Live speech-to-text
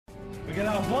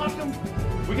got to out-block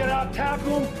them, we got to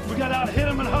out-tackle them, we got to out-hit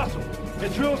them and hustle.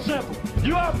 It's real simple.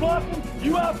 You out-block them,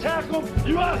 you out-tackle them,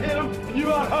 you out-hit them, and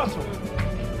you out-hustle.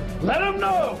 Let them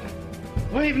know.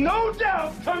 Leave no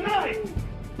doubt tonight.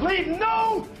 Leave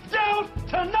no doubt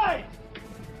tonight.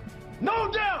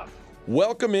 No doubt.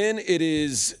 Welcome in. It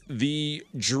is the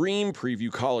Dream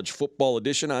Preview College Football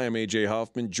Edition. I am A.J.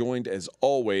 Hoffman, joined as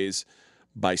always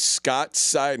by Scott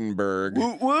Seidenberg.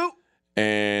 Woo, woo.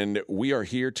 And we are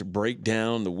here to break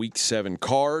down the Week 7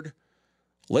 card.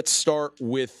 Let's start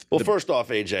with... First off,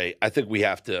 AJ, I think we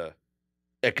have to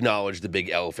acknowledge the big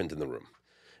elephant in the room.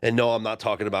 And no, I'm not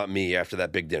talking about me after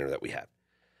that big dinner that we had.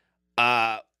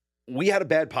 We had a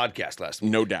bad podcast last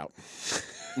week. No doubt.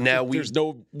 Now There's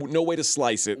no way to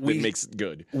slice it that makes it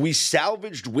good. We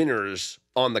salvaged winners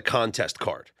on the contest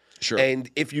card. Sure. And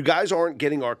if you guys aren't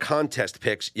getting our contest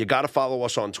picks, you got to follow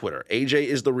us on Twitter. AJ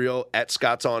is the real, at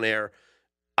Scott's on air.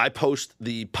 I post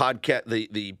the podcast,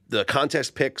 the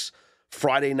contest picks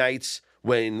Friday nights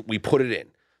when we put it in.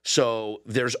 So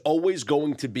there's always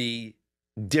going to be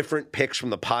different picks from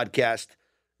the podcast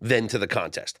than to the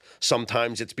contest.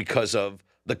 Sometimes it's because of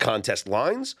the contest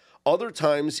lines. Other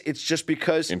times it's just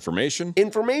because Information.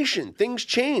 Things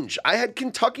change. I had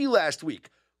Kentucky last week.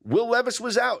 Will Levis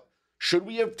was out. Should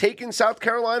we have taken South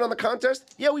Carolina on the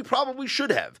contest? Yeah, we probably should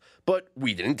have. But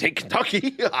we didn't take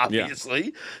Kentucky, obviously.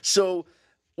 Yeah. So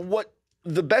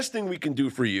the best thing we can do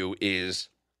for you is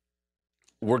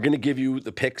we're going to give you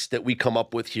the picks that we come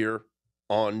up with here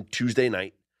on Tuesday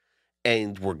night.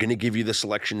 And we're going to give you the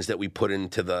selections that we put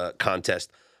into the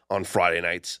contest on Friday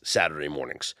nights, Saturday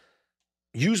mornings.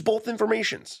 Use both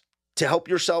informations to help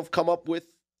yourself come up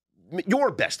with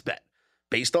your best bet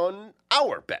based on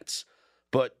our bets.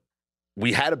 But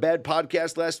we had a bad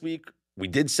podcast last week. We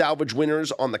did salvage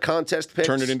winners on the contest picks.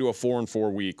 Turned it into a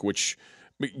 4-4 week, which,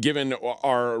 given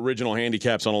our original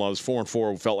handicaps on a lot of those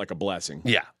 4-4, felt like a blessing.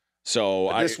 Yeah.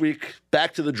 So this week,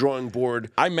 back to the drawing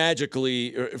board. I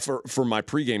magically, for my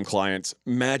pregame clients,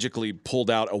 magically pulled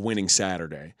out a winning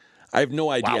Saturday. I have no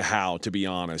idea how, to be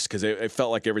honest, because it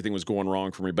felt like everything was going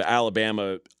wrong for me. But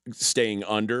Alabama staying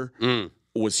under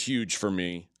was huge for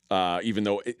me, even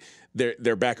though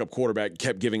their backup quarterback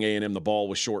kept giving A&M the ball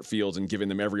with short fields and giving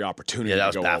them every opportunity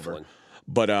to go over.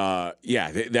 But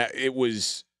it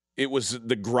was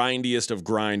the grindiest of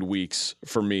grind weeks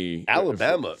for me.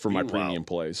 Alabama for my premium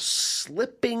plays,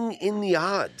 slipping in the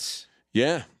odds.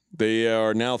 Yeah, they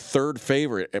are now third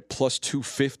favorite at plus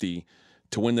 250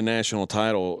 to win the national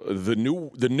title. The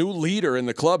new leader in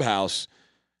the clubhouse,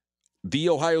 The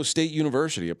Ohio State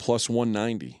University, at plus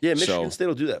 190. Yeah, Michigan State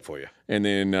will do that for you. And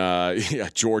then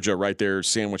Georgia right there,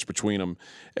 sandwiched between them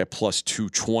at plus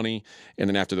 220. And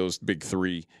then after those big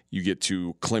three, you get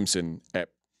to Clemson at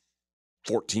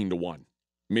 14-1.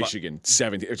 Michigan,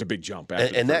 70. It's a big jump.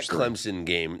 And that Clemson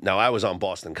game, now I was on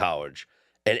Boston College,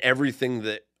 and everything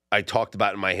that I talked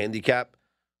about in my handicap,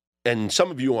 and some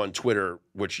of you on Twitter,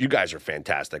 which you guys are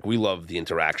fantastic. We love the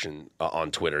interaction on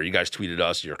Twitter. You guys tweeted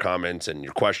us your comments and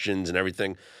your questions and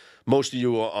everything. Most of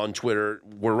you on Twitter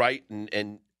were right,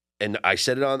 and I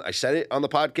said it on the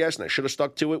podcast, and I should have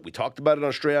stuck to it. We talked about it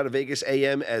on Straight Out of Vegas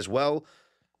AM as well.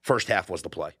 First half was the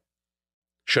play.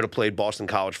 Should have played Boston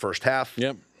College first half.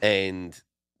 Yep. And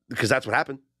because that's what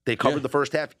happened. They covered the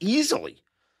first half easily,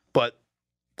 but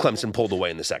Clemson pulled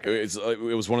away in the second. It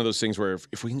was one of those things where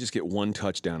if we can just get one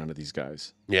touchdown out of these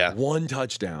guys. Yeah. One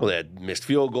touchdown. Well, they had missed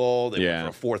field goal. They went for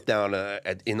a fourth down on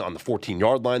the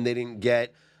 14-yard line they didn't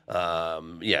get.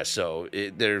 So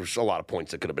there's a lot of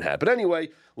points that could have been had. But anyway,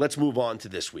 let's move on to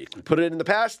this week. We put it in the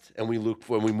past, and we look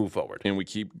when we move forward. And we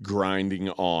keep grinding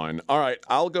on. All right,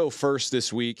 I'll go first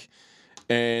this week.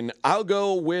 And I'll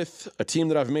go with a team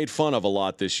that I've made fun of a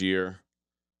lot this year.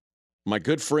 My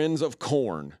good friends of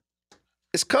Corn.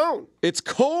 It's Cone. It's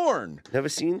Corn. Never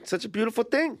seen such a beautiful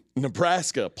thing.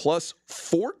 Nebraska plus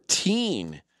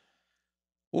 14.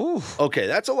 Ooh. Okay,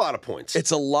 that's a lot of points.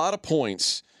 It's a lot of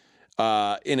points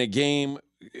in a game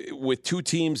with two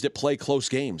teams that play close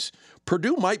games.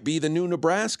 Purdue might be the new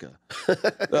Nebraska.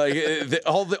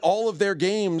 All of their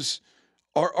games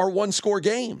are one-score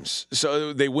games.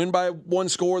 So they win by one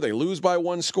score, they lose by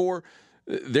one score.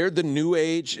 They're the new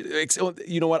age.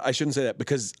 You know what? I shouldn't say that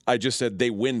because I just said they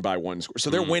win by one score. So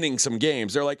they're winning some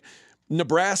games. They're like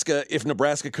Nebraska, if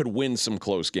Nebraska could win some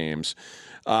close games.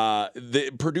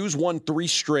 Purdue's won 3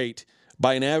 straight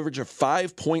by an average of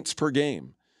 5 points per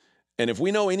game. And if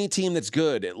we know any team that's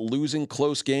good at losing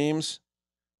close games,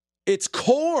 it's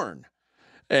Corn.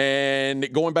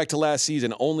 And going back to last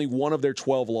season, only one of their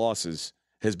 12 losses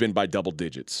has been by double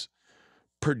digits.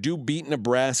 Purdue beat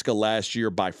Nebraska last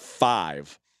year by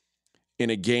 5 in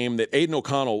a game that Aiden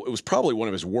O'Connell, it was probably one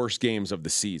of his worst games of the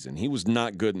season. He was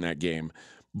not good in that game.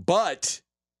 But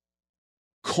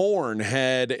Korn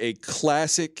had a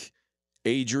classic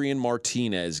Adrian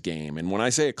Martinez game. And when I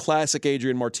say a classic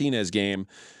Adrian Martinez game,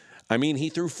 I mean he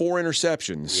threw 4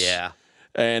 interceptions. Yeah.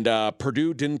 And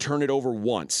Purdue didn't turn it over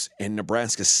once. And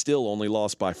Nebraska still only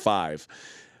lost by 5.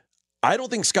 I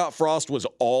don't think Scott Frost was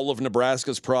all of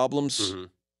Nebraska's problems. Mm-hmm.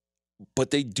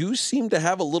 But they do seem to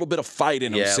have a little bit of fight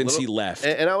in them since he left.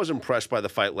 And I was impressed by the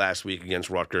fight last week against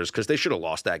Rutgers because they should have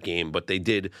lost that game, but they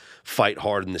did fight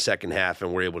hard in the second half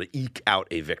and were able to eke out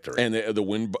a victory. And the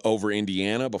win over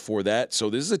Indiana before that. So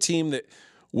this is a team that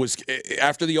was,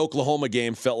 after the Oklahoma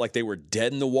game, felt like they were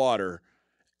dead in the water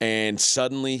and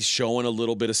suddenly showing a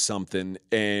little bit of something.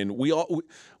 And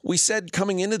we said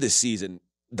coming into this season,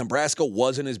 Nebraska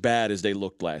wasn't as bad as they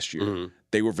looked last year. Mm-hmm.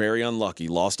 They were very unlucky,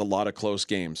 lost a lot of close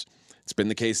games. It's been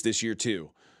the case this year, too.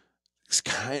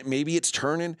 Maybe it's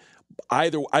turning. I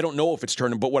don't know if it's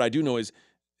turning, but what I do know is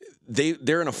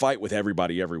they're in a fight with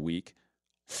everybody every week.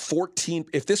 14.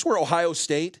 If this were Ohio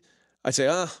State, I'd say,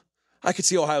 I could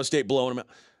see Ohio State blowing them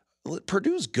out.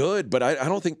 Purdue's good, but I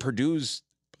don't think Purdue's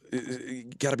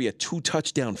got to be a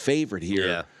 2-touchdown favorite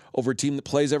here over a team that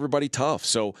plays everybody tough.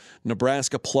 So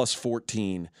Nebraska plus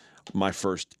 14, my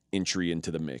first entry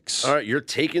into the mix. All right, you're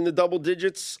taking the double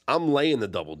digits. I'm laying the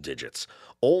double digits.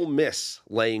 Ole Miss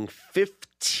laying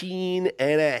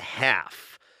 15.5.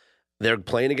 They're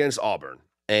playing against Auburn,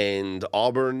 and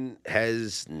Auburn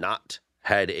has not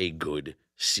had a good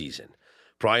season.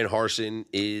 Brian Harsin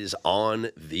is on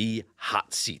the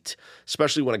hot seat,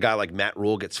 especially when a guy like Matt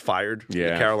Rule gets fired from the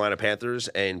Carolina Panthers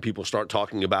and people start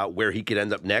talking about where he could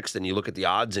end up next, and you look at the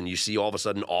odds and you see all of a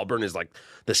sudden Auburn is like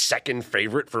the second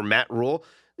favorite for Matt Rule.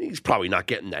 He's probably not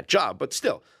getting that job, but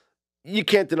still, you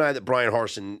can't deny that Brian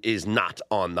Harsin is not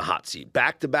on the hot seat.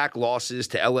 Back-to-back losses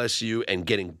to LSU and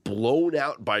getting blown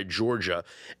out by Georgia.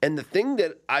 And the thing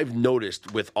that I've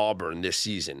noticed with Auburn this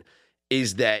season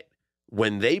is that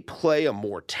when they play a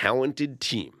more talented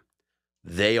team,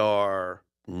 they are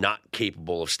not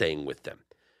capable of staying with them.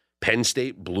 Penn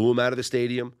State blew them out of the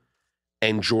stadium,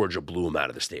 and Georgia blew them out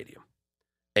of the stadium.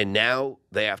 And now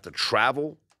they have to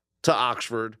travel to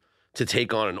Oxford to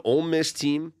take on an Ole Miss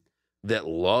team that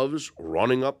loves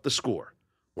running up the score.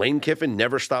 Lane Kiffin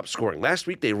never stopped scoring. Last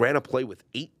week, they ran a play with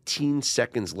 18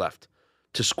 seconds left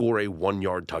to score a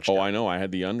 1-yard touchdown. Oh, I know. I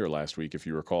had the under last week, if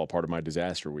you recall, part of my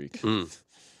disaster week.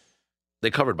 They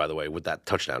covered, by the way, with that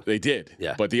touchdown. They did.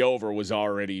 Yeah. But the over was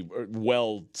already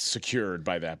well secured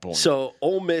by that point. So,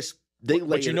 Ole Miss,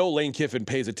 But you know Lane Kiffin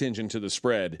pays attention to the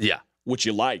spread. Yeah. Which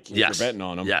you like if you're betting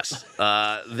on them. Yes.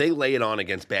 They lay it on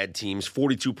against bad teams.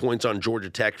 42 points on Georgia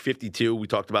Tech, 52 we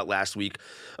talked about last week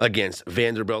against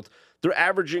Vanderbilt. They're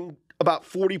averaging about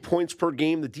 40 points per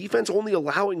game. The defense only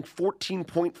allowing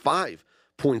 14.5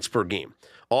 points per game.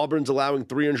 Auburn's allowing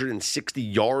 360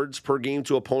 yards per game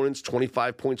to opponents,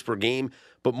 25 points per game.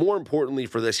 But more importantly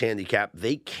for this handicap,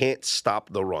 they can't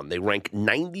stop the run. They rank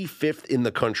 95th in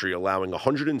the country, allowing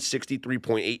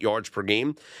 163.8 yards per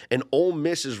game. And Ole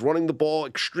Miss is running the ball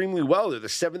extremely well. They're the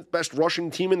 7th best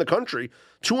rushing team in the country,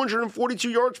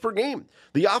 242 yards per game.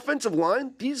 The offensive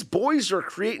line, these boys are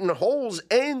creating holes,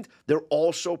 and they're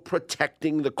also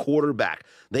protecting the quarterback.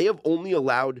 They have only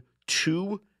allowed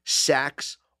 2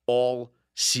 sacks all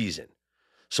season.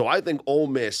 So I think Ole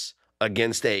Miss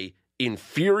against a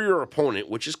inferior opponent,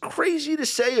 which is crazy to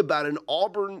say about an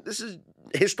Auburn. This is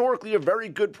historically a very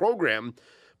good program,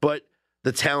 but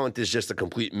the talent is just a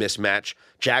complete mismatch.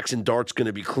 Jackson Dart's going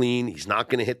to be clean. He's not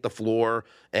going to hit the floor,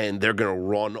 and they're going to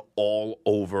run all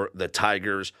over the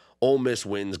Tigers. Ole Miss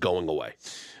wins going away.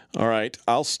 All right.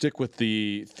 I'll stick with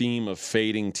the theme of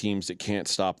fading teams that can't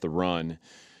stop the run,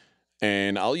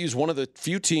 and I'll use one of the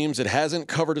few teams that hasn't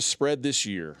covered a spread this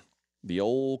year, the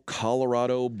old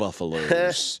Colorado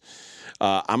Buffaloes.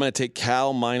 I'm going to take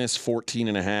Cal minus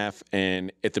 14.5.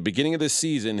 And at the beginning of this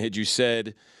season, had you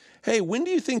said, hey, when do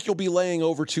you think you'll be laying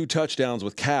over 2 touchdowns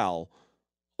with Cal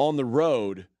on the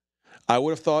road? I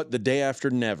would have thought the day after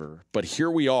never. But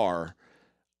here we are,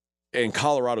 and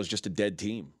Colorado's just a dead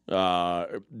team.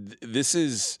 This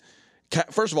is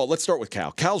first of all, let's start with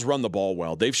Cal. Cal's run the ball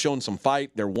well. They've shown some fight.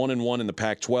 They're 1-1 in the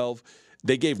Pac-12.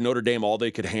 They gave Notre Dame all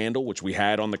they could handle, which we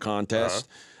had on the contest.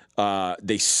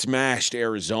 They smashed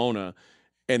Arizona,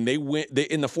 and they went.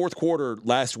 In the fourth quarter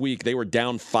last week, they were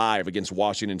down 5 against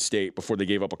Washington State before they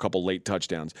gave up a couple late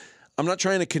touchdowns. I'm not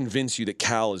trying to convince you that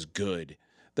Cal is good.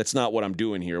 That's not what I'm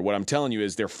doing here. What I'm telling you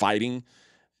is they're fighting,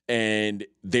 and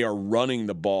they are running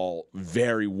the ball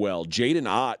very well. Jaden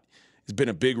Ott has been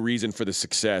a big reason for the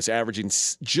success, averaging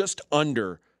just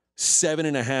under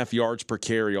 7.5 yards per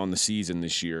carry on the season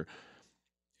this year.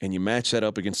 and you match that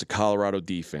up against the Colorado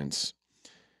defense,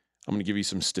 I'm going to give you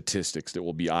some statistics that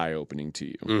will be eye-opening to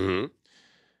you. Mm-hmm.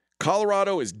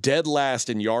 Colorado is dead last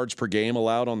in yards per game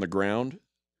allowed on the ground.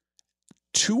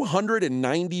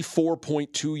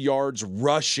 294.2 yards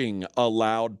rushing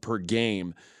allowed per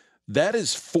game. That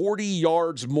is 40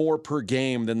 yards more per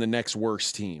game than the next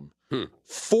worst team.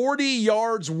 40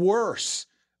 yards worse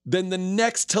than the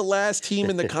next to last team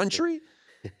in the country?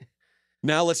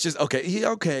 Now let's just,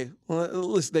 okay. Well,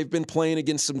 listen, they've been playing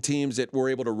against some teams that were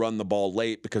able to run the ball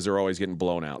late because they're always getting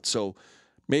blown out. So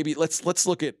maybe let's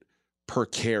look at per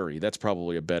carry. That's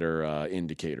probably a better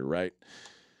indicator, right?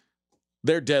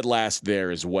 They're dead last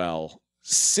there as well.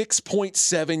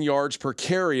 6.7 yards per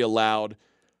carry allowed,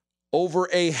 over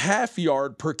a half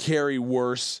yard per carry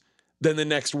worse than the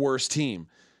next worst team.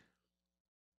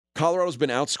 Colorado's been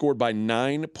outscored by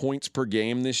 9 points per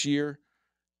game this year.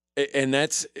 And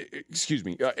that's,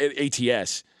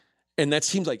 ATS. And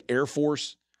that's teams like Air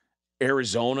Force,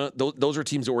 Arizona. Those are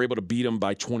teams that were able to beat them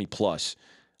by 20 plus.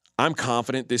 I'm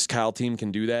confident this Cal team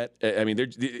can do that. I mean,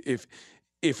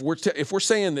 if we're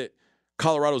saying that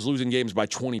Colorado's losing games by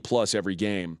 20 plus every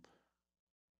game,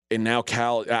 and now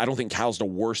Cal, I don't think Cal's the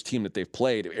worst team that they've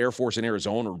played. Air Force and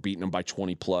Arizona are beating them by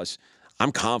 20 plus.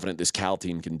 I'm confident this Cal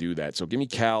team can do that. So give me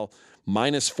Cal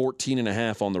minus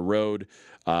 14.5 on the road.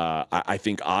 I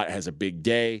think Ott has a big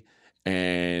day,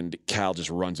 and Cal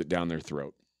just runs it down their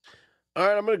throat. All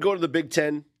right, I'm going to go to the Big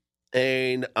Ten,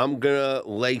 and I'm going to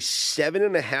lay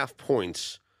 7.5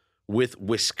 points with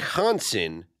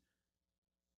Wisconsin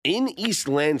in East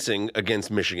Lansing against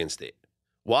Michigan State.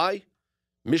 Why?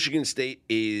 Michigan State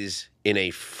is in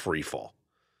a free fall.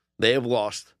 They have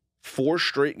lost 4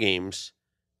 straight games,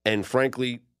 and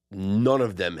frankly, none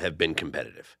of them have been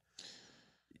competitive.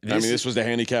 This was the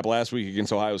handicap last week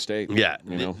against Ohio State. Yeah,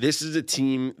 this is a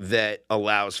team that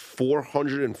allows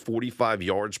 445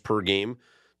 yards per game,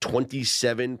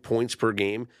 27 points per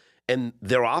game, and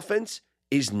their offense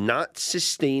is not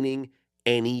sustaining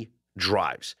any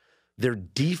drives. Their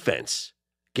defense,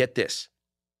 get this,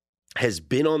 has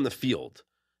been on the field.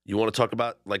 You want to talk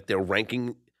about like their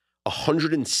ranking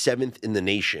 107th in the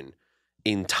nation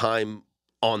in time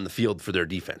on the field for their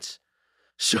defense.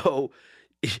 So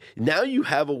now you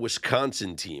have a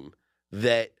Wisconsin team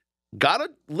that got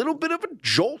a little bit of a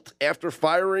jolt after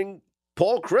firing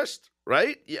Paul Chryst,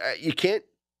 right? You can't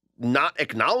not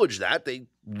acknowledge that.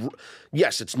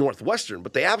 Yes, it's Northwestern,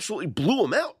 but they absolutely blew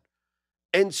him out.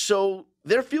 And so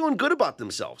they're feeling good about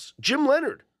themselves. Jim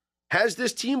Leonard has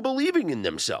this team believing in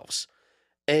themselves.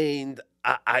 And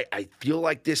I feel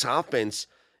like this offense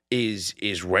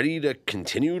is ready to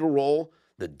continue to roll.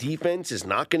 The defense is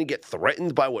not going to get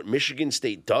threatened by what Michigan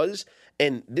State does.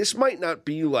 And this might not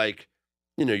be like,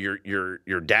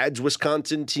 your dad's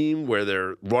Wisconsin team where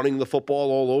they're running the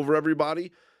football all over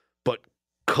everybody, but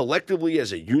collectively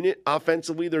as a unit,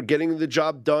 offensively, they're getting the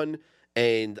job done.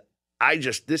 And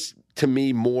this to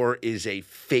me more is a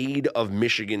fade of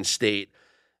Michigan State.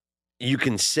 You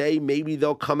can say maybe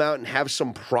they'll come out and have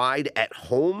some pride at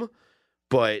home,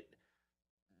 but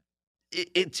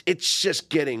it's just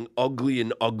getting ugly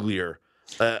and uglier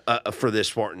for this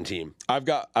Spartan team. I've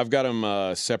got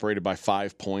them separated by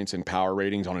 5 points in power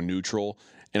ratings on a neutral,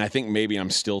 and I think maybe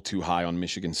I'm still too high on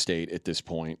Michigan State at this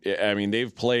point. I mean,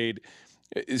 they've played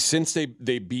since they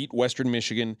beat Western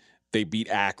Michigan. They beat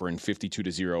Akron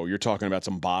 52-0. You're talking about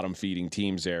some bottom-feeding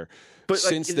teams there. But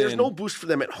there's no boost for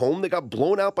them at home. They got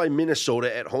blown out by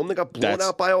Minnesota at home. They got blown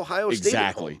out by Ohio State.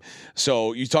 Exactly.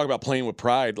 So you talk about playing with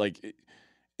pride. Like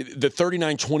the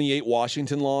 39-28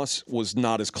 Washington loss was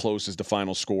not as close as the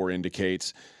final score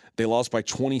indicates. They lost by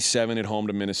 27 at home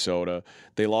to Minnesota.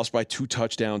 They lost by 2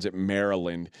 touchdowns at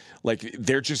Maryland. Like,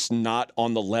 they're just not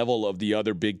on the level of the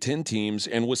other Big Ten teams.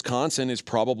 And Wisconsin is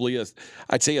probably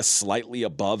I'd say a slightly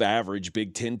above average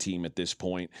Big Ten team at this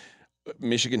point.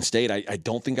 Michigan State, I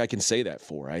don't think I can say that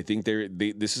for. I think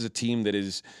this is a team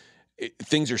that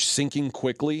things are sinking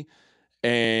quickly.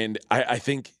 And I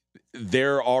think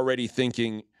they're already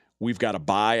thinking we've got a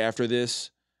bye after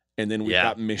this. And then we've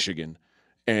got Michigan.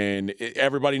 And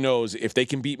everybody knows if they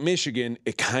can beat Michigan,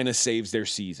 it kind of saves their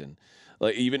season.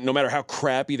 Like, even no matter how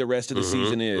crappy the rest of the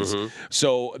season is.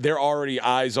 So they're already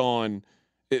eyes on.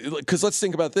 Because let's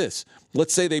think about this.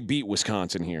 Let's say they beat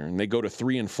Wisconsin here and they go to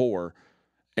 3-4,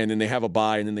 and then they have a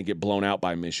bye, and then they get blown out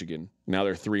by Michigan. Now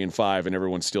they're 3-5, and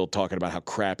everyone's still talking about how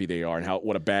crappy they are and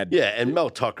what a bad. Yeah, and Mel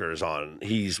Tucker is on.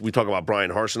 We talk about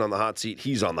Brian Harsin on the hot seat.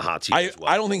 He's on the hot seat as well.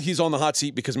 I don't think he's on the hot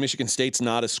seat because Michigan State's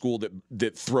not a school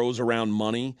that throws around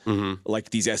money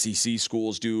like these SEC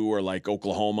schools do, or like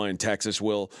Oklahoma and Texas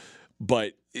will.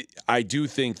 But I do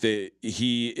think that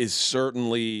he is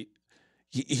certainly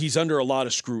he's under a lot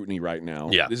of scrutiny right now.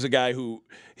 Yeah. This is a guy who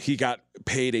he got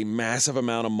paid a massive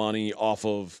amount of money off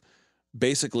of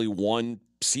basically one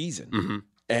season. Mm-hmm.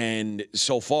 And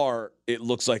so far, it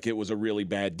looks like it was a really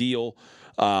bad deal.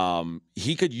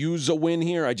 He could use a win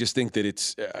here. I just think that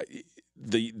it's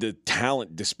the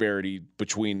talent disparity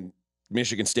between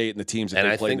Michigan State and the teams that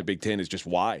they play in the Big Ten is just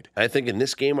wide. I think in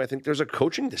this game, I think there's a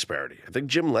coaching disparity. I think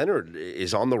Jim Leonard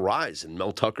is on the rise and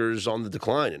Mel Tucker's on the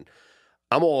decline. And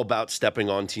I'm all about stepping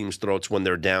on teams' throats when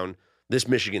they're down. This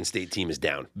Michigan State team is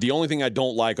down. The only thing I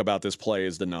don't like about this play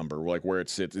is the number, like where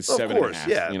it's 7.5. Of course,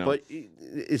 yeah. You know? But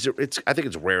I think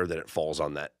it's rare that it falls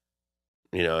on that.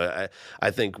 You know,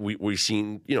 I think we've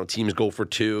seen, teams go for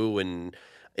 2, and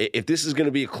if this is going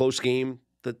to be a close game,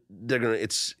 that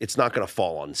it's not going to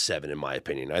fall on 7, in my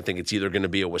opinion. I think it's either going to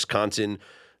be a Wisconsin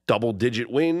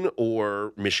double-digit win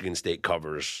or Michigan State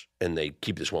covers and they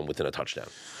keep this one within a touchdown.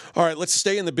 All right, let's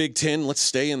stay in the Big Ten. Let's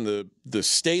stay in the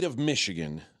state of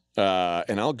Michigan,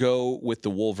 and I'll go with the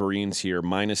Wolverines here,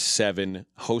 -7,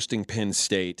 hosting Penn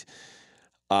State.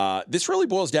 This really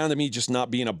boils down to me just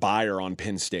not being a buyer on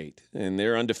Penn State, and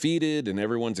they're undefeated, and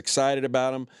everyone's excited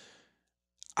about them.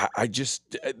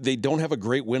 They don't have a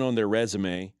great win on their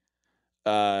resume.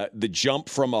 The jump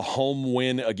from a home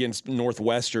win against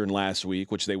Northwestern last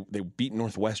week, which they beat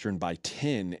Northwestern by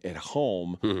 10 at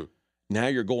home. Mm-hmm. Now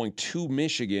you're going to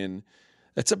Michigan.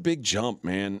 That's a big jump,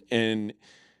 man. And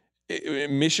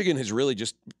Michigan has really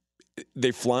just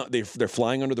they're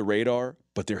flying under the radar,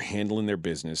 but they're handling their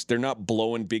business. They're not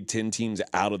blowing Big Ten teams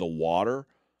out of the water,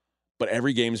 but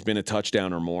every game's been a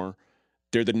touchdown or more.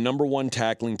 They're the number 1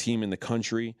 tackling team in the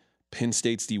country. Penn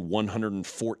State's the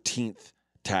 114th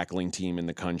tackling team in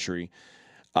the country.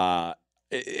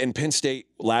 And Penn State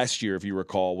last year, if you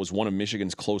recall, was one of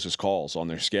Michigan's closest calls on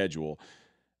their schedule.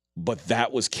 But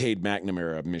that was Cade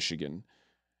McNamara of Michigan.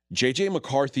 J.J.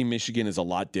 McCarthy, Michigan, is a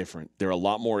lot different. They're a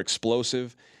lot more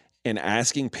explosive. And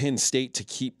asking Penn State to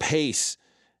keep pace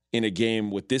in a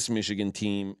game with this Michigan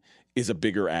team is a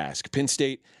bigger ask. Penn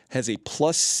State has a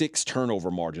 +6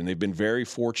 turnover margin. They've been very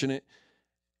fortunate,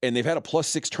 and they've had a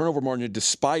 +6 turnover margin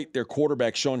despite their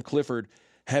quarterback, Sean Clifford,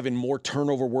 having more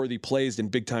turnover-worthy plays than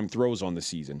big-time throws on the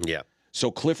season. Yeah.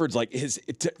 So Clifford's his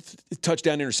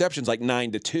touchdown interceptions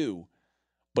 9-2,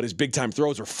 but his big-time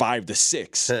throws are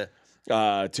 5-6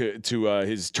 to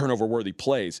his turnover-worthy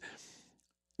plays.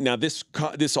 Now, this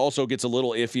also gets a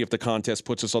little iffy if the contest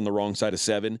puts us on the wrong side of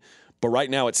 7. But right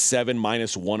now it's 7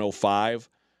 -105.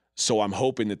 So I'm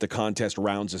hoping that the contest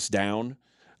rounds us down.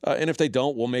 And if they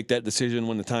don't, we'll make that decision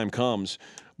when the time comes.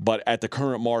 But at the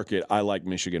current market, I like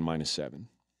Michigan -7.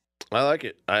 I like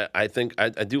it. I think I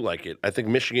do like it. I think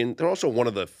Michigan, they're also one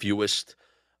of the fewest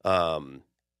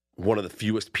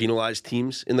penalized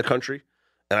teams in the country.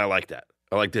 And I like that.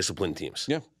 I like disciplined teams.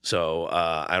 Yeah. So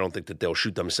I don't think that they'll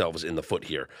shoot themselves in the foot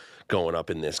here going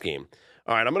up in this game.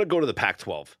 All right, I'm going to go to the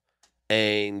Pac-12.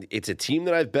 And it's a team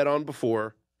that I've bet on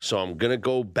before, so I'm going to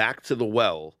go back to the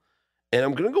well, and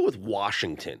I'm going to go with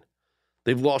Washington.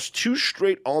 They've lost 2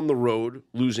 straight on the road,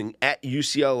 losing at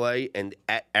UCLA and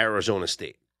at Arizona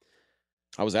State.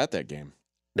 I was at that game.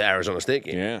 The Arizona State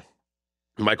game. Yeah.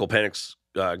 Michael Penix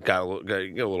got a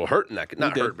little hurt in that.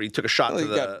 Not hurt, but he took a shot to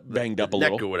got banged up a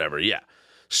neck little or whatever. Yeah.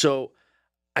 So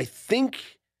I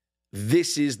think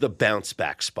this is the bounce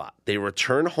back spot. They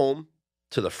return home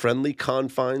to the friendly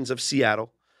confines of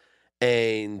Seattle,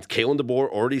 and Kalen DeBoer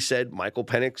already said Michael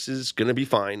Penix is going to be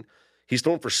fine. He's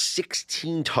thrown for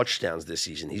 16 touchdowns this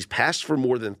season. He's passed for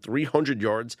more than 300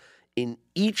 yards in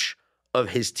each of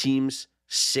his team's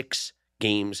 6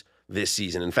 games this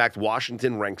season. In fact,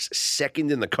 Washington ranks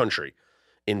 2nd in the country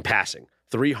in passing,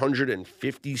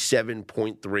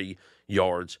 357.3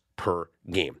 yards per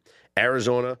game.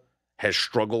 Arizona has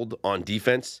struggled on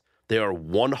defense. They are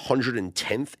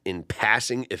 110th in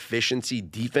passing efficiency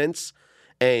defense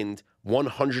and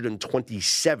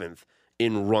 127th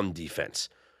in run defense.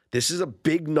 This is a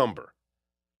big number,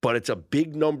 but it's a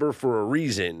big number for a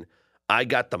reason. I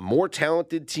got the more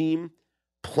talented team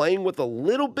playing with a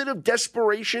little bit of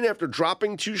desperation after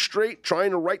dropping 2 straight,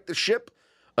 trying to right the ship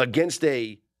against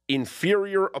a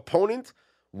inferior opponent.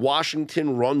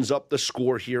 Washington runs up the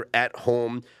score here at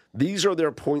home. These are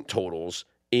their point totals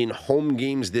in home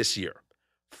games this year: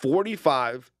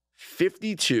 45,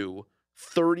 52,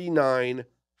 39,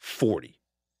 40.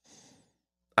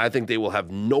 I think they will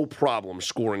have no problem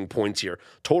scoring points here.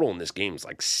 Total in this game is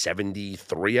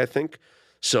 73, I think.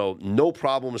 So no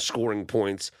problem scoring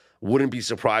points. Wouldn't be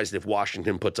surprised if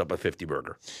Washington puts up a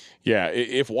 50-burger. Yeah,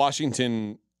 if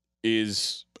Washington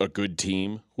is a good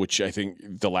team, which I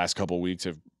think the last couple of weeks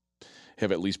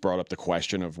have at least brought up the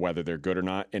question of whether they're good or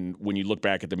not. And when you look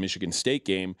back at the Michigan State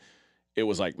game, it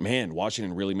was like, man,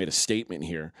 Washington really made a statement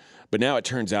here. But now it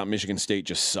turns out Michigan State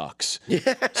just sucks.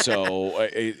 So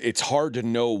it's hard to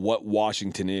know what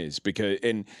Washington is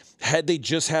and had they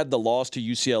just had the loss to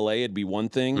UCLA, it'd be one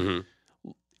thing.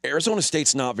 Mm-hmm. Arizona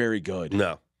State's not very good.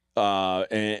 No.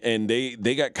 And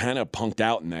they got kind of punked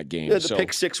out in that game. Yeah, the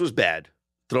pick six was bad.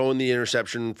 Throwing the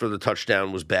interception for the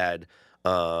touchdown was bad.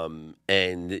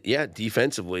 And yeah,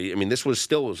 defensively, I mean, this was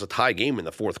a tie game in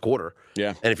the fourth quarter.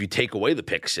 Yeah. And if you take away the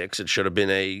pick six, it should have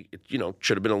been a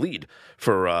lead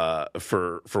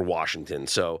for Washington.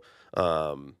 So,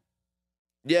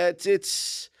 yeah,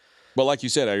 it's. Well, like you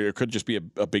said, it could just be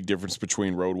a big difference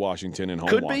between road Washington and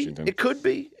home Washington. It could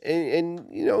be. And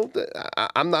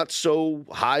I'm not so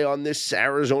high on this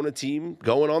Arizona team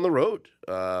going on the road.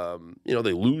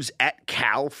 They lose at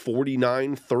Cal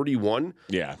 49-31.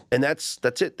 Yeah. And that's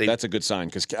it. That's a good sign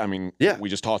because, we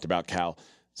just talked about Cal.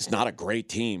 It's not a great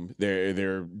team.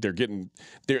 They're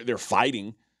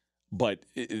fighting. But,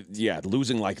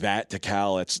 losing like that to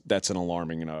Cal, that's an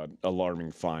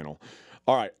alarming final.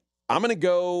 All right. I'm going to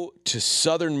go to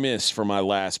Southern Miss for my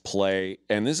last play,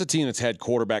 and this is a team that's had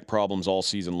quarterback problems all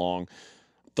season long.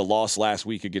 The loss last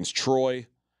week against Troy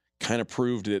kind of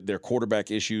proved that their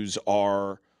quarterback issues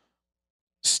are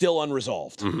still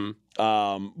unresolved.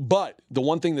 Mm-hmm. But the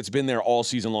one thing that's been there all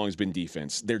season long has been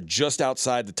defense. They're just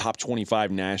outside the top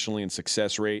 25 nationally in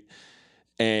success rate,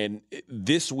 and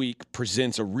this week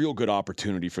presents a real good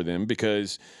opportunity for them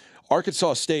because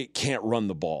Arkansas State can't run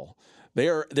the ball.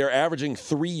 They're averaging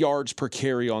 3 yards per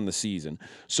carry on the season.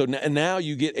 So now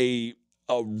you get a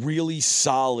really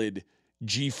solid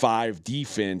G5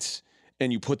 defense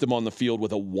and you put them on the field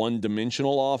with a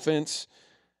one-dimensional offense.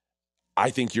 I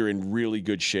think you're in really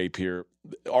good shape here.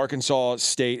 Arkansas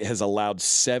State has allowed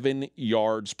 7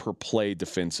 yards per play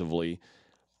defensively,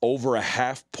 over a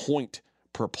half point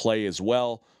per play as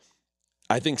well.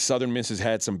 I think Southern Miss has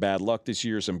had some bad luck this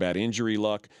year, some bad injury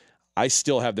luck. I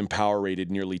still have them power rated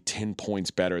nearly 10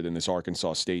 points better than this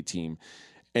Arkansas State team.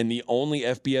 And the only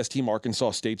FBS team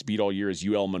Arkansas State's beat all year is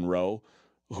UL Monroe,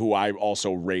 who I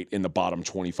also rate in the bottom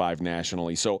 25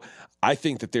 nationally. So I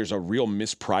think that there's a real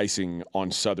mispricing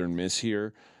on Southern Miss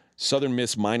here. Southern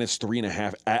Miss minus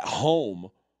 3.5 at home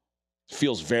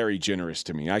feels very generous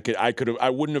to me. I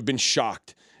wouldn't have been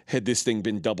shocked had this thing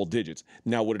been double digits.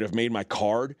 Now, would it have made my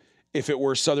card if it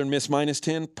were Southern Miss minus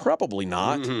 10? Probably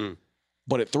not. Mm-hmm.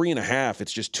 But at 3.5,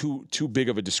 it's just too big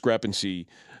of a discrepancy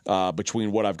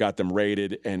between what I've got them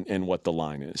rated and what the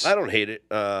line is. I don't hate it.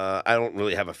 I don't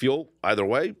really have a feel either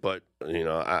way, but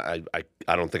I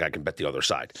don't think I can bet the other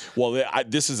side. Well, I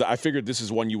figured this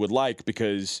is one you would like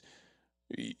because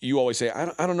you always say I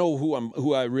don't know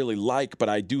who I really like, but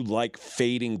I do like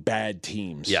fading bad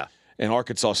teams. Yeah. And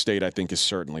Arkansas State, I think, is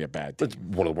certainly a bad team. It's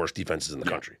one of the worst defenses in the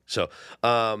country. So,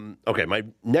 okay, my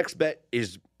next bet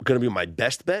is going to be my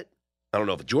best bet. I don't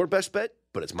know if it's your best bet,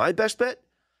 but it's my best bet.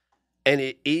 And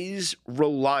it is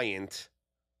reliant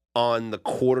on the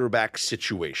quarterback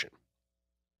situation.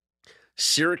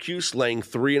 Syracuse laying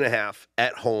 3.5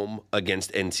 at home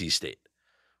against NC State.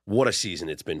 What a season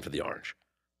it's been for the Orange.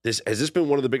 Has this been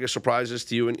one of the biggest surprises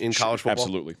to you in college football?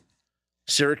 Absolutely.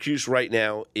 Syracuse right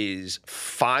now is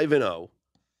 5-0,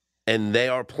 and they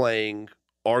are playing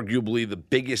arguably the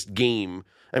biggest game.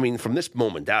 I mean, from this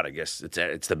moment out, I guess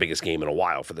it's the biggest game in a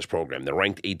while for this program. They're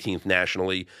ranked 18th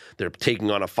nationally. They're taking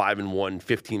on a 5-1,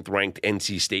 15th ranked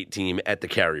NC State team at the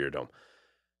Carrier Dome.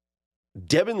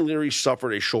 Devin Leary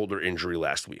suffered a shoulder injury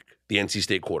last week, the NC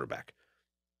State quarterback.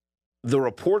 The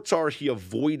reports are he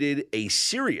avoided a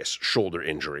serious shoulder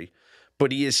injury,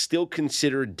 but he is still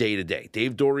considered day-to-day.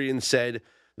 Dave Dorian said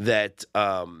that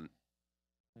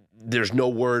there's no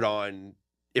word on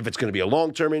if it's going to be a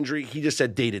long-term injury. He just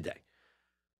said day-to-day.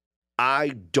 I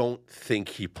don't think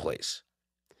he plays.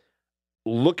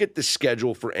 Look at the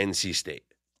schedule for NC State.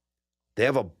 They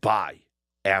have a bye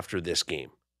after this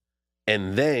game.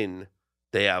 And then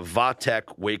they have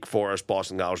Vatech, Wake Forest,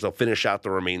 Boston College. They'll finish out the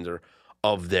remainder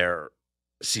of their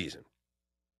season.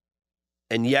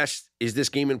 And yes, is this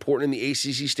game important in the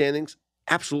ACC standings?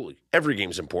 Absolutely. Every game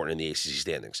is important in the ACC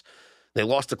standings. They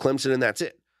lost to Clemson, and that's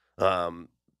it.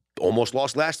 Almost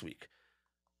lost last week.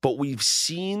 But we've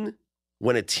seen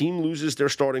when a team loses their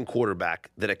starting quarterback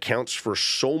that accounts for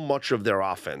so much of their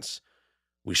offense.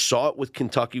 We saw it with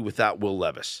Kentucky without Will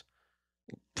Levis.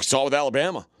 We saw it with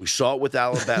Alabama. We saw it with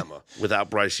Alabama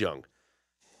without Bryce Young.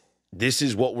 This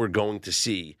is what we're going to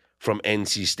see from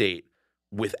NC State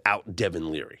without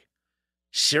Devin Leary.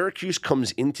 Syracuse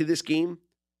comes into this game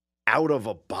out of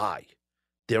a bye.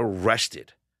 They're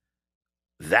rested.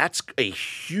 That's a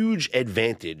huge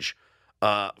advantage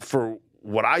for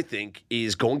what I think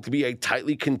is going to be a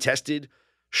tightly contested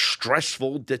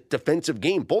stressful defensive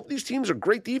game. Both these teams are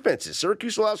great defenses.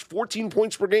 Syracuse allows 14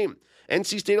 points per game.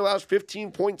 NC State allows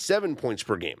 15.7 points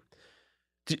per game.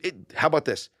 How about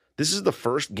this? This is the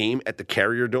first game at the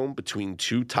Carrier Dome between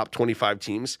two top 25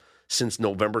 teams since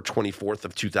November 24th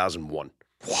of 2001.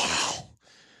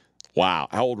 Wow.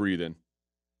 How old were you then?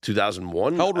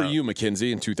 2001. How old were you,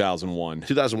 Mackenzie, in 2001?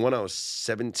 2001, I was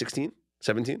 16,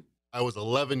 17. I was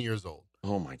 11 years old.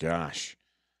 Oh, my gosh.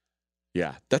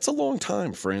 Yeah, that's a long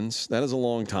time, friends. That is a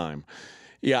long time.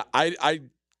 Yeah, I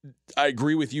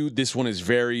agree with you. This one is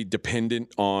very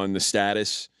dependent on the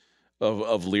status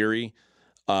of Leary.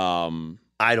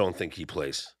 I don't think he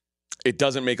plays. It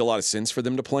doesn't make a lot of sense for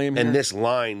them to play him here. And this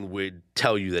line would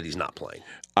tell you that he's not playing.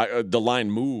 The line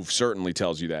move certainly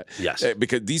tells you that. Yes.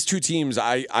 Because these two teams,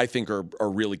 I think, are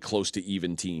really close to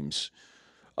even teams.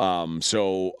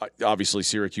 So, obviously,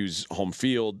 Syracuse home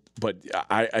field. But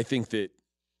I think that,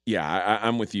 yeah,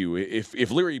 I'm with you.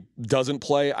 If Leary doesn't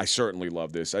play, I certainly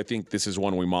love this. I think this is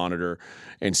one we monitor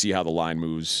and see how the line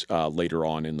moves later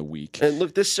on in the week. And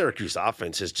look, this Syracuse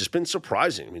offense has just been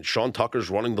surprising. I mean, Sean Tucker's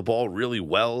running the ball really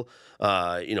well.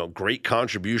 Great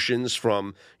contributions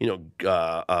from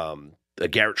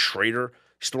Garrett Schrader.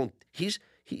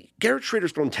 Garrett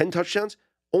Schrader's thrown 10 touchdowns,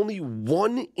 only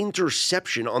 1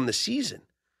 interception on the season.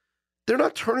 They're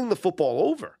not turning the football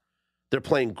over. They're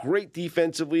playing great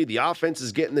defensively. The offense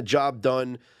is getting the job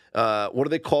done. What do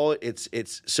they call it? It's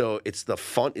the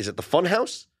fun. Is it the Fun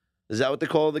House? Is that what they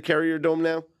call the Carrier Dome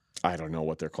now? I don't know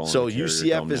what they're calling. So the Carrier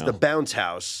UCF Dome is now. the Bounce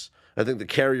House. I think the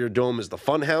Carrier Dome is the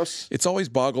Fun House. It's always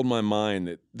boggled my mind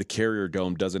that the Carrier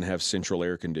Dome doesn't have central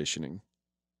air conditioning.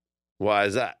 Why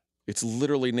is that? It's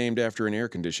literally named after an air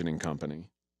conditioning company.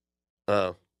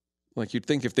 Oh. Like, you'd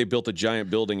think if they built a giant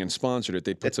building and sponsored it,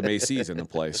 they'd put some ACs in the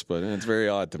place, but it's very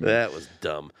odd to me. That was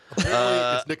dumb.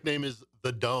 Apparently, its nickname is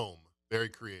the Dome. Very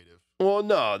creative. Well,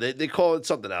 no, they call it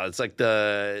something else. It's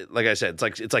like I said, it's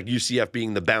like UCF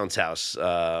being the Bounce House.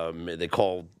 They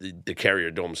call the Carrier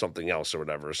Dome something else or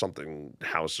whatever, something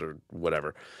house or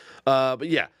whatever. But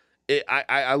yeah,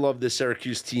 I love this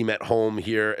Syracuse team at home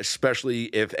here, especially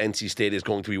if NC State is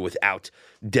going to be without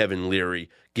Devin Leary.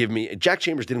 Jack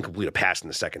Chambers didn't complete a pass in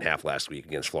the second half last week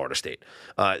against Florida State.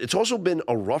 It's also been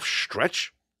a rough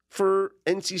stretch for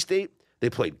NC State. They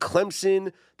played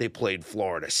Clemson. They played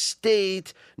Florida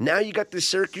State. Now you got this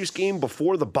Syracuse game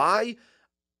before the bye.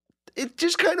 It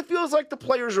just kind of feels like the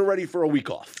players are ready for a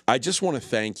week off. I just want to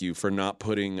thank you for not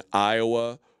putting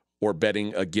Iowa or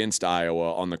betting against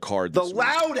Iowa on the card this The week.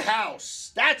 Loud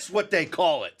House. That's what they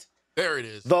call it. There it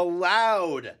is. The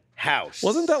Loud House.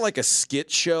 Wasn't that like a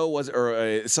skit show?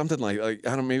 Something like I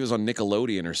don't know, maybe it was on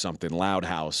Nickelodeon or something, Loud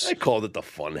House. I called it the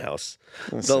Fun House.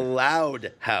 The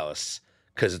Loud House.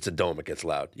 Because it's a dome, it gets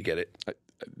loud. You get it?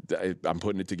 I'm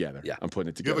putting it together. Yeah. I'm putting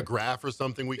it Do you together. have a graph or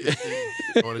something we can see?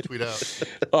 I want to tweet out.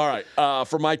 All right.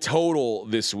 For my total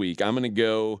this week, I'm going to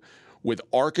go with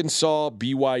Arkansas,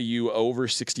 BYU over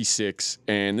 66.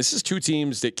 And this is two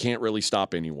teams that can't really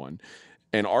stop anyone.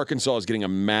 And Arkansas is getting a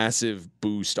massive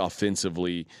boost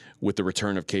offensively with the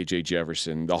return of KJ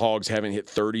Jefferson. The Hogs haven't hit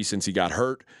 30 since he got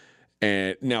hurt.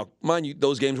 And now, mind you,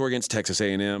 those games were against Texas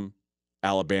A&M,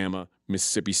 Alabama,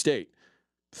 Mississippi State.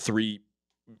 3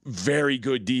 very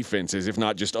good defenses, if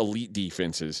not just elite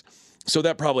defenses. So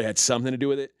that probably had something to do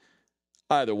with it.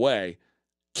 Either way,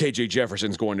 KJ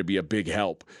Jefferson's going to be a big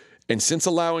help. And since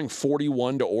allowing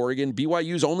 41 to Oregon,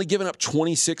 BYU's only given up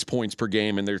 26 points per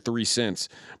game in their 3 cents.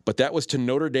 But that was to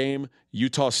Notre Dame,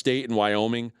 Utah State, and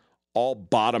Wyoming, all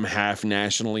bottom half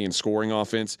nationally in scoring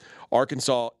offense.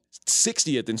 Arkansas,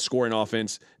 60th in scoring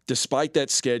offense, despite that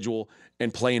schedule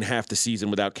and playing half the season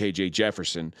without KJ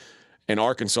Jefferson. And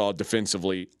Arkansas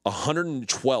defensively,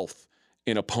 112th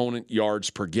in opponent yards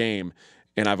per game.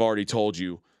 And I've already told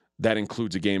you that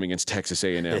includes a game against Texas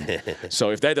A&M. So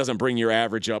if that doesn't bring your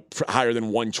average up higher than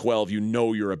 112, you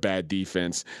know you're a bad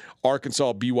defense.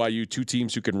 Arkansas, BYU, two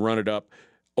teams who can run it up.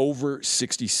 Over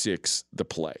 66, the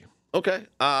play. Okay.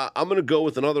 I'm going to go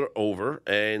with another over.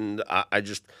 And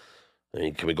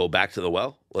can we go back to the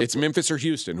well? It's Memphis or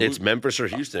Houston. It's Memphis or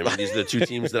Houston. I mean, these are the two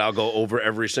teams that I'll go over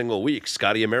every single week.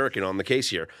 Scotty American on the case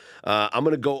here. I'm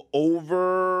going to go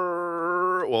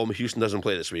over. Well, Houston doesn't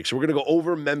play this week, so we're going to go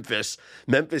over Memphis.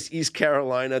 Memphis, East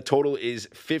Carolina. Total is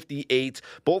 58.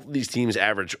 Both of these teams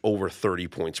average over 30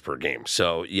 points per game.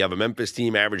 So you have a Memphis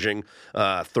team averaging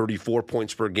 34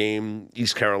 points per game.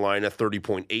 East Carolina,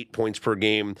 30.8 points per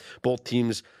game. Both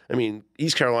teams, I mean,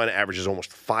 East Carolina averages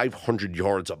almost 500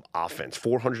 yards of offense,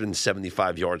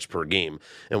 475 yards per game.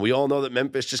 And we all know that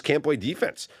Memphis just can't play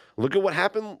defense. Look at what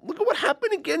happened. Look at what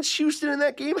happened against Houston in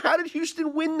that game. How did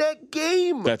Houston win that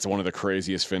game? That's one of the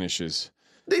craziest finishes.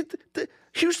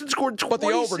 Houston scored 26. But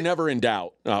the over never in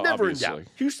doubt. Never obviously. in doubt.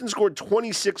 Houston scored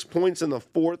 26 points in the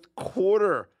fourth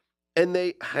quarter. And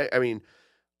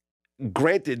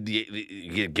granted,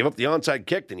 you give up the onside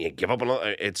kick, then you give up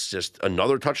another. It's just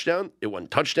another touchdown. It went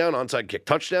touchdown, onside kick,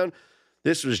 touchdown.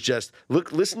 This was just,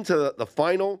 listen to the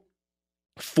final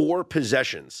 4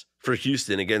 possessions for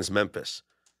Houston against Memphis.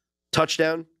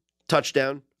 Touchdown,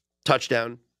 touchdown,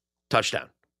 touchdown, touchdown.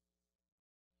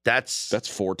 That's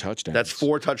 4 touchdowns. That's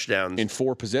 4 touchdowns in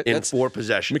 4 possessions.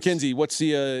 McKenzie, what's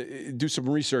the do some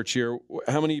research here?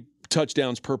 How many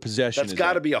touchdowns per possession? That's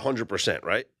got to be 100%,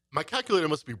 right? My calculator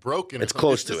must be broken. It's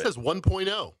close to it. It says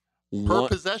 1.0 per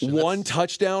possession. One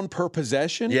touchdown per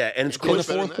possession? Yeah, and it's close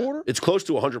in the fourth quarter? It's close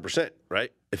to 100%,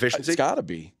 right? Efficiency? It's got to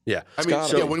be. Yeah.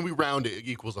 When we round it, it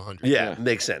equals 100. Yeah,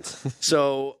 makes sense.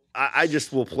 So I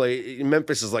just will play.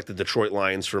 Memphis is like the Detroit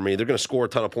Lions for me. They're going to score a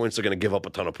ton of points. They're going to give up a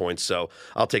ton of points. So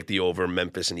I'll take the over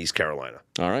Memphis and East Carolina.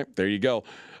 All right, there you go.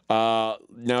 Now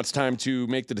it's time to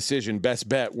make the decision. Best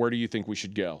bet, where do you think we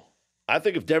should go? I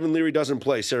think if Devin Leary doesn't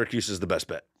play, Syracuse is the best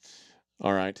bet.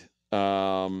 All right.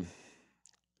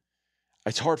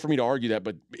 It's hard for me to argue that,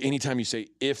 but anytime you say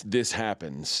if this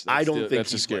happens,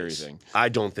 that's a scary thing. I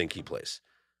don't think he plays.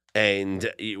 And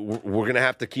we're going to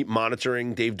have to keep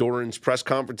monitoring Dave Doran's press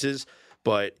conferences.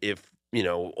 But if,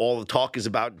 all the talk is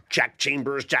about Jack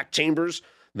Chambers,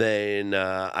 then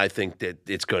I think that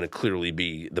it's going to clearly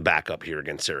be the backup here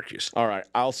against Syracuse. All right.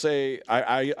 I'll say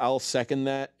I'll second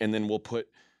that, and then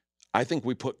I think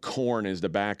we put Korn as the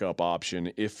backup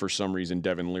option. If for some reason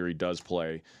Devin Leary does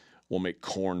play, we'll make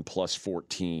Korn plus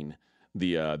 14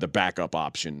 the backup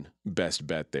option best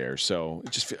bet there. So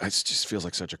it just feels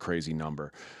like such a crazy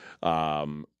number.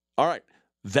 All right,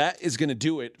 that is going to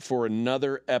do it for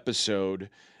another episode.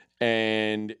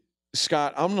 And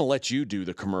Scott, I'm going to let you do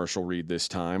the commercial read this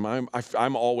time.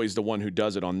 I'm always the one who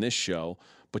does it on this show,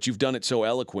 but you've done it so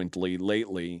eloquently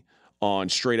lately on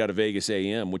Straight Out of Vegas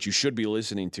AM, which you should be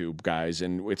listening to, guys.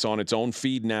 And it's on its own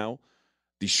feed now,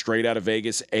 the Straight Out of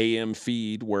Vegas AM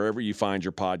feed, wherever you find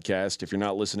your podcast. If you're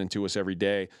not listening to us every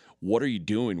day, what are you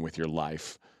doing with your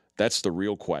life? That's the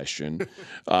real question.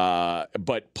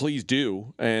 But please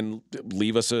do, and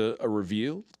leave us a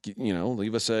review.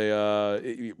 Leave us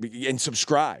and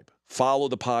subscribe. Follow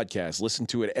the podcast. Listen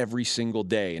to it every single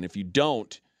day. And if you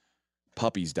don't,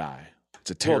 puppies die. It's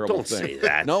a terrible thing. Don't say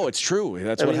that. No, it's true.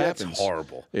 That's what happens. That's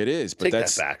horrible. It is. But Take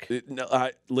that back.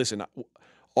 Listen,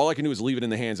 all I can do is leave it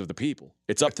in the hands of the people.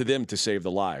 It's up to them to save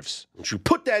the lives. Don't you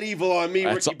put that evil on me,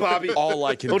 Ricky Bobby. All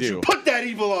I can do. Don't you put that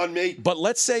evil on me. But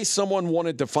let's say someone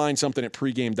wanted to find something at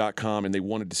pregame.com and they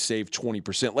wanted to save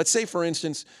 20%. Let's say, for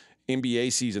instance,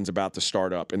 NBA season's about to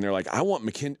start up, and they're like, "I want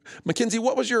McKenzie.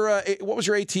 What was your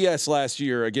ATS last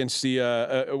year against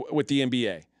the with the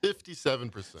NBA?"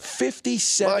 57%.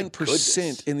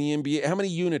 57% in the NBA. How many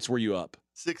units were you up?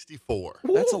 64.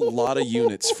 That's a lot of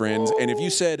units, friends. And if you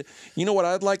said, you know what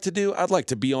I'd like to do? I'd like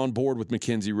to be on board with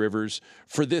Mackenzie Rivers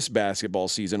for this basketball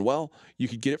season. Well, you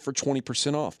could get it for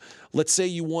 20% off. Let's say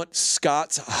you want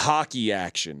Scott's hockey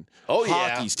action. Oh,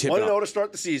 Hockey's yeah. Want to know to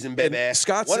start the season, baby.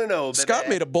 Want to know, baby. Scott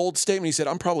made a bold statement. He said,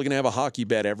 I'm probably going to have a hockey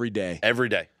bet every day. Every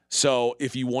day. So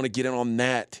if you want to get in on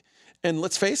that, and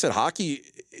let's face it, hockey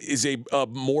is a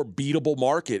more beatable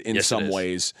market in some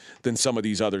ways than some of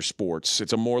these other sports.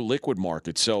 It's a more liquid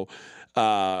market, a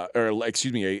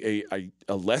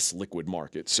less liquid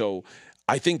market. So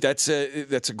I think that's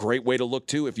a great way to look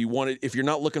too. If you're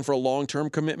not looking for a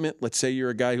long-term commitment, let's say you're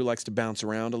a guy who likes to bounce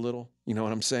around a little. You know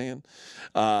what I'm saying?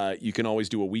 You can always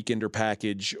do a weekender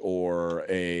package or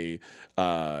even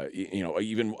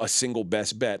a single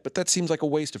best bet. But that seems like a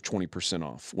waste of 20%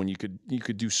 off when you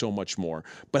could do so much more.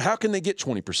 But how can they get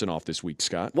 20% off this week,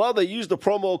 Scott? Well, they use the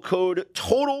promo code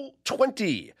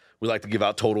TOTAL20. We like to give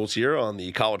out totals here on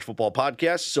the College Football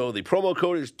Podcast. So the promo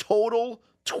code is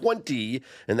TOTAL20,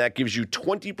 and that gives you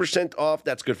 20% off.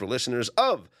 That's good for listeners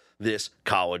of this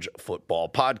College Football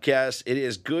Podcast. It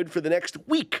is good for the next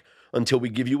week until we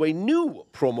give you a new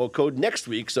promo code next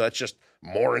week. So that's just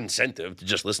more incentive to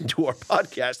just listen to our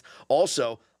podcast.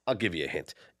 Also, I'll give you a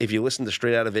hint. If you listen to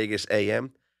Straight Out of Vegas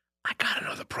AM, I got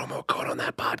another promo code on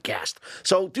that podcast.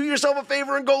 So do yourself a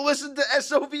favor and go listen to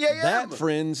SOVAM. That,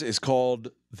 friends, is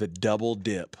called the Double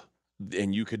Dip,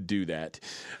 and you could do that.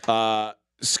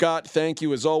 Scott, thank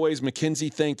you as always.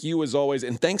 McKenzie, thank you as always.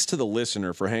 And thanks to the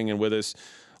listener for hanging with us.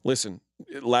 Listen,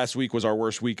 last week was our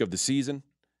worst week of the season.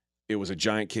 It was a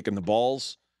giant kick in the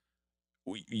balls.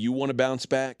 You want to bounce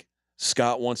back.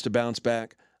 Scott wants to bounce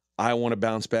back. I want to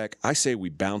bounce back. I say we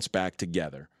bounce back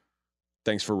together.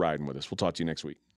 Thanks for riding with us. We'll talk to you next week.